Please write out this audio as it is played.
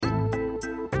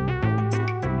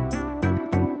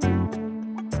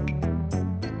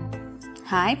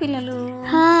Hi పిల్లలు.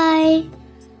 Hi.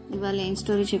 ఇవాళ ఏం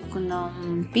స్టోరీ చెప్పుకుందాం?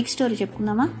 Pig story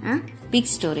చెప్పుకుందామా? Pig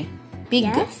story.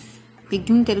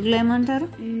 పిగ్ని తెలుగులో ఏమంటారు?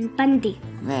 పంది.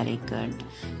 Very good.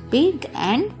 Pig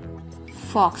and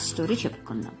fox story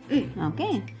చెప్పుకుందాం. ఓకే.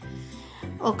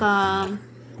 ఒక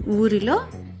ఊరిలో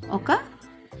ఒక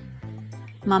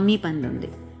మమ్మీ పంది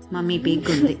ఉంది, మమ్మీ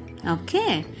పిగ్ ఉంది. ఓకే.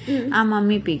 ఆ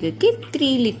మమ్మీ పిగ్కి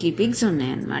 3 లిటిల్ పిగ్స్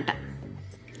ఉన్నాయన్నమాట.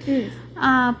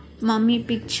 ఆ మమ్మీ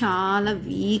పిగ్ చాలా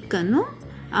వీక్ అను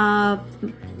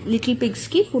లిటిల్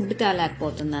పిగ్స్కి ఫుడ్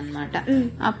తేలేకపోతుంది అనమాట.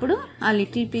 అప్పుడు ఆ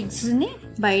లిటిల్ పిగ్స్ని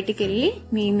బయటికి వెళ్ళి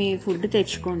మీ ఫుడ్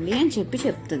తెచ్చుకోండి అని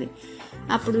చెప్తుంది.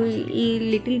 అప్పుడు ఈ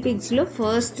లిటిల్ పిగ్స్లో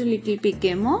ఫస్ట్ లిటిల్ పిగ్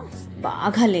ఏమో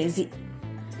బాగా లేజీ,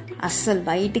 అస్సలు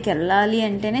బయటికి వెళ్ళాలి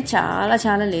అంటేనే చాలా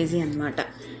చాలా లేజీ అనమాట.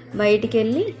 బయటికి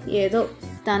వెళ్ళి ఏదో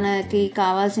తనకి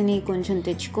కావాల్సినవి కొంచెం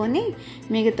తెచ్చుకొని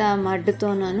మిగతా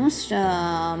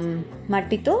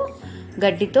మట్టితో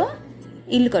గడ్డితో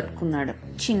ఇల్లు కట్టుకున్నాడు,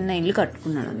 చిన్న ఇల్లు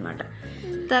కట్టుకున్నాడు అనమాట.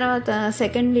 తర్వాత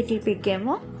సెకండ్ లిటిల్ పిగ్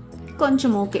ఏమో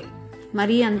కొంచెం ఓకే,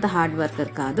 మరీ అంత హార్డ్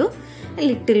వర్కర్ కాదు,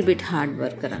 లిటిల్ బిట్ హార్డ్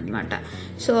వర్కర్ అనమాట.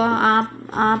 సో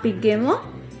ఆ పిగ్ ఏమో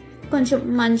కొంచెం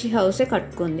మంచి హౌసే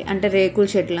కట్టుకుంది, అంటే రేకుల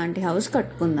షెడ్ లాంటి హౌస్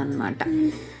కట్టుకుంది అనమాట.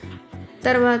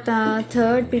 తర్వాత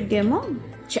థర్డ్ పిగ్ ఏమో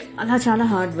చాలా చాలా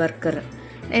హార్డ్ వర్కర్.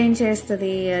 ఏం చేస్తుంది,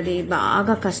 అది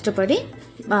బాగా కష్టపడి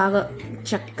బాగా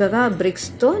చక్కగా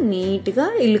బ్రిక్స్తో నీట్గా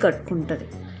ఇల్లు కట్టుకుంటుంది.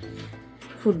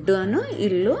 ఫుడ్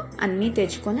ఇల్లు అన్నీ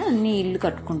తెచ్చుకొని ఇల్లు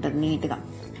కట్టుకుంటుంది నీట్గా.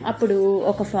 అప్పుడు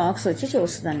ఒక ఫాక్స్ వచ్చి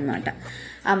చూస్తుంది అనమాట.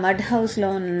 ఆ మడ్ హౌస్లో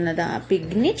ఉన్నది ఆ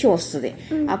పిగ్ని చూస్తుంది.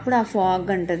 అప్పుడు ఆ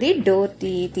ఫాగ్ అంటది, డోర్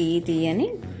తీ అని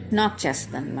నాక్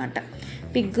చేస్తుంది అనమాట.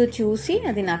 పిగ్ చూసి,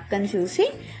 అది నక్కని చూసి,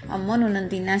 అమ్మో నువ్వు నన్ను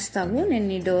తినేస్తావు, నేను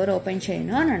నీ డోర్ ఓపెన్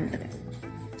చేయను అని అంటది.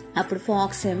 అప్పుడు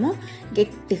ఫాక్స్ ఏమో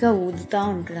గట్టిగా ఊదుతూ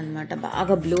ఉంటాడు అనమాట,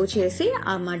 బాగా బ్లో చేసి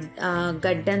ఆ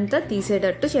గడ్డంతా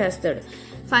తీసేటట్టు చేస్తాడు.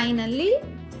 ఫైనల్లీ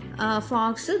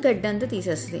ఫాక్స్ గడ్డంతా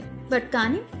తీసేస్తుంది. బట్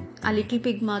కానీ ఆ లిటిల్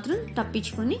పిగ్ మాత్రం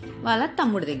తప్పించుకొని వాళ్ళ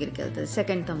తమ్ముడి దగ్గరికి వెళ్తుంది,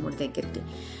 సెకండ్ తమ్ముడి దగ్గరికి.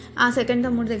 ఆ సెకండ్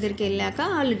తమ్ముడి దగ్గరికి వెళ్ళాక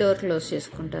వాళ్ళు డోర్ క్లోజ్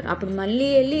చేసుకుంటారు. అప్పుడు మళ్ళీ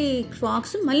వెళ్ళి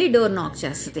ఫాక్స్ మళ్ళీ డోర్ నాక్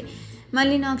చేస్తుంది.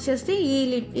 మళ్ళీ నాక్ చేస్తే ఈ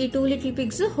 2 లిటిల్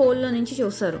పిగ్స్ హోల్లో నుంచి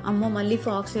చూస్తారు, అమ్మో మళ్ళీ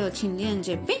ఫాక్సే వచ్చింది అని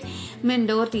చెప్పి మేము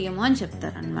డోర్ తీయము అని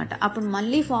చెప్తారనమాట. అప్పుడు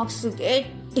మళ్ళీ ఫాక్స్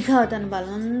గట్టిగా తన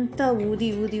బలంతా ఊది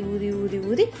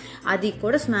అది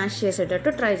కూడా స్మాష్ చేసేటట్టు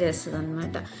ట్రై చేస్తుంది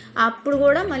అనమాట. అప్పుడు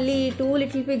కూడా మళ్ళీ 2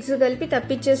 లిటిల్ పిగ్స్ కలిపి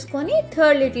తప్పించేసుకొని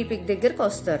థర్డ్ లిటిల్ పిగ్ దగ్గరకు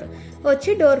వస్తారు.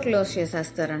 వచ్చి డోర్ క్లోజ్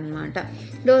చేసేస్తారనమాట.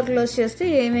 డోర్ క్లోజ్ చేస్తే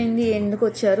ఏమైంది, ఎందుకు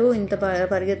వచ్చారు, ఇంత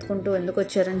పరిగెత్తుకుంటూ ఎందుకు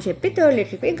వచ్చారని చెప్పి థర్డ్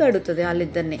లిటిల్ పిగ్ అడుగుతుంది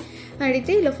వాళ్ళిద్దరిని.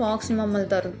 అడిగితే ఇలా ఫాక్స్ మమ్మల్ని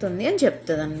తరుగుతుంది అని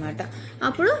చెప్తుంది అనమాట.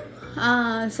 అప్పుడు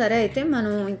సరే అయితే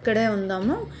మనం ఇక్కడే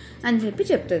ఉందాము అని చెప్పి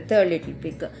చెప్తుంది థర్డ్ లిటిల్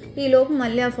పిగ్. ఈలోపు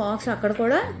మళ్ళీ ఆ ఫాక్స్ అక్కడ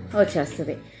కూడా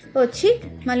వచ్చేస్తుంది. వచ్చి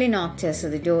మళ్ళీ నాక్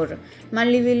చేస్తుంది డోర్.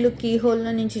 మళ్ళీ వీళ్ళు కీ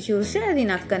హోల్లో నుంచి చూసి అది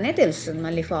నక్కనే తెలుస్తుంది,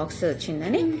 మళ్ళీ ఫాక్స్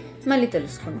వచ్చిందని మళ్ళీ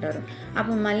తెలుసుకుంటారు.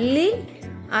 అప్పుడు మళ్ళీ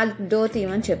ఆ డోర్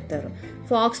తీయమని చెప్తారు.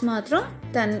 ఫాక్స్ మాత్రం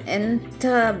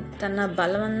తన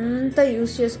బలం అంతా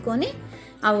యూజ్ చేసుకొని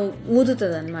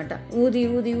ఊదుతుంది అనమాట.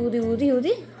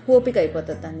 ఊది ఓపిక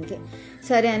అయిపోతుంది దానికి.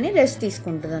 సరే అని రెస్ట్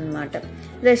తీసుకుంటుంది అనమాట.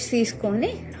 రెస్ట్ తీసుకొని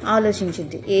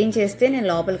ఆలోచించింది, ఏం చేస్తే నేను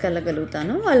లోపలికి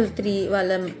వెళ్ళగలుగుతాను,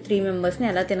 వాళ్ళ 3 మెంబర్స్ని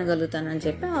ఎలా తినగలుగుతాను అని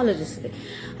చెప్పి ఆలోచిస్తుంది.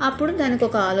 అప్పుడు దానికి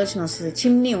ఒక ఆలోచన వస్తుంది,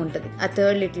 చిమ్నీ ఉంటుంది ఆ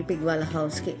థర్డ్ లిటిల్ పిగ్ వాళ్ళ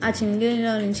హౌస్కి. ఆ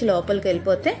చిమ్నీలో నుంచి లోపలికి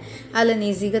వెళ్ళిపోతే వాళ్ళని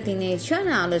ఈజీగా తినేయచ్చు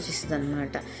అని ఆలోచిస్తుంది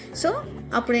అనమాట. సో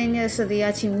అప్పుడు ఏం చేస్తుంది,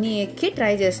 ఆ చిమ్నీ ఎక్కి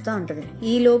ట్రై చేస్తూ ఉంటుంది.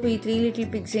 ఈలోపు ఈ 3 లిటిల్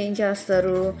పిగ్స్ ఏం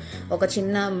చేస్తారు, ఒక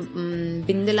చిన్న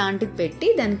బిందె లాంటిది పెట్టి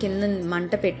దాని కింద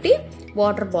మంట పెట్టి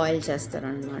వాటర్ బాయిల్ చేస్తారు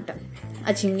అనమాట.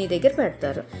 ఆ చిమ్నీ దగ్గర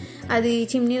పెడతారు. అది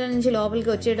చిమ్నీల నుంచి లోపలికి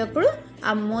వచ్చేటప్పుడు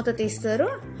ఆ మూత తీస్తారు.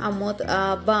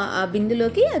 ఆ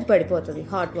బిందులోకి అది పడిపోతుంది,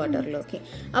 హాట్ వాటర్లోకి.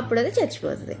 అప్పుడు అది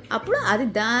చచ్చిపోతుంది. అప్పుడు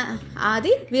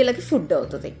అది వీళ్ళకి ఫుడ్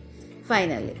అవుతుంది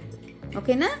ఫైనల్లీ.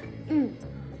 ఓకేనా?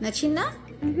 నచ్చిందా?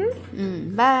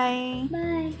 బాయ్.